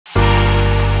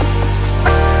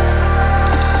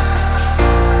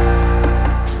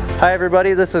Hi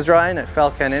everybody, this is Ryan at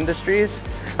Falcan Industries.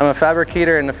 I'm a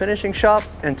fabricator in the finishing shop,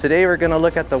 and today we're going to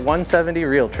look at the 170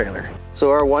 reel trailer.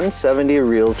 So our 170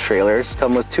 reel trailers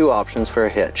come with two options for a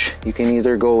hitch. You can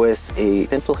either go with a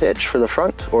pintle hitch for the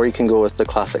front, or you can go with the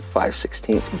classic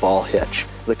 5/16 ball hitch.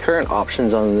 The current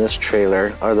options on this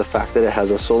trailer are the fact that it has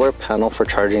a solar panel for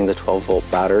charging the 12-volt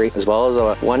battery, as well as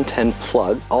a 110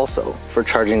 plug also for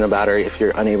charging the battery if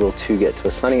you're unable to get to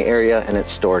a sunny area and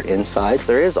it's stored inside.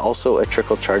 There is also a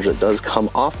trickle charge that does come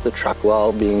off the truck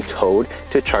while being towed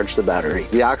to charge the battery.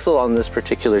 The axle on this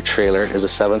particular trailer is a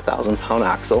 7,000-pound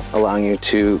axle, allowing you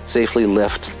to safely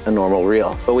lift a normal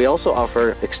reel. But we also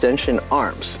offer extension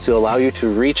arms to allow you to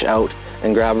reach out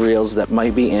and grab reels that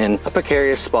might be in a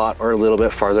precarious spot or a little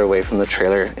bit farther away from the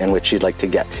trailer in which you'd like to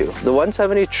get to. The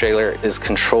 170 trailer is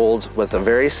controlled with a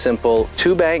very simple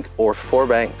 2-bank or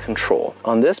 4-bank control.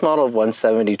 On this model of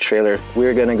 170 trailer,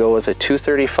 we're going to go with a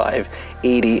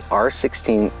 235/80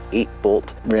 R16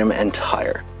 8-bolt rim and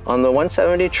tire. On the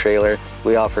 170 trailer,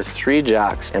 we offer 3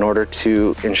 jacks in order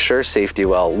to ensure safety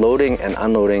while loading and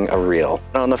unloading a reel.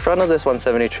 On the front of this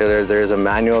 170 trailer, there is a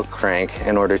manual crank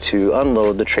in order to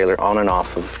unload the trailer on and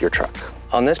off of your truck.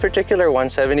 On this particular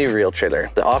 170 reel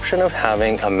trailer, the option of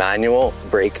having a manual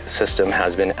brake system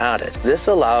has been added. This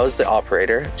allows the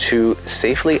operator to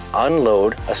safely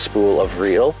unload a spool of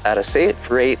reel at a safe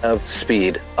rate of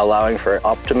speed, allowing for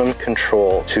optimum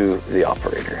control to the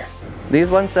operator. These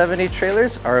 170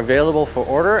 trailers are available for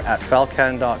order at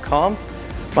falcan.com.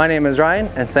 My name is Ryan,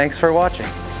 and thanks for watching.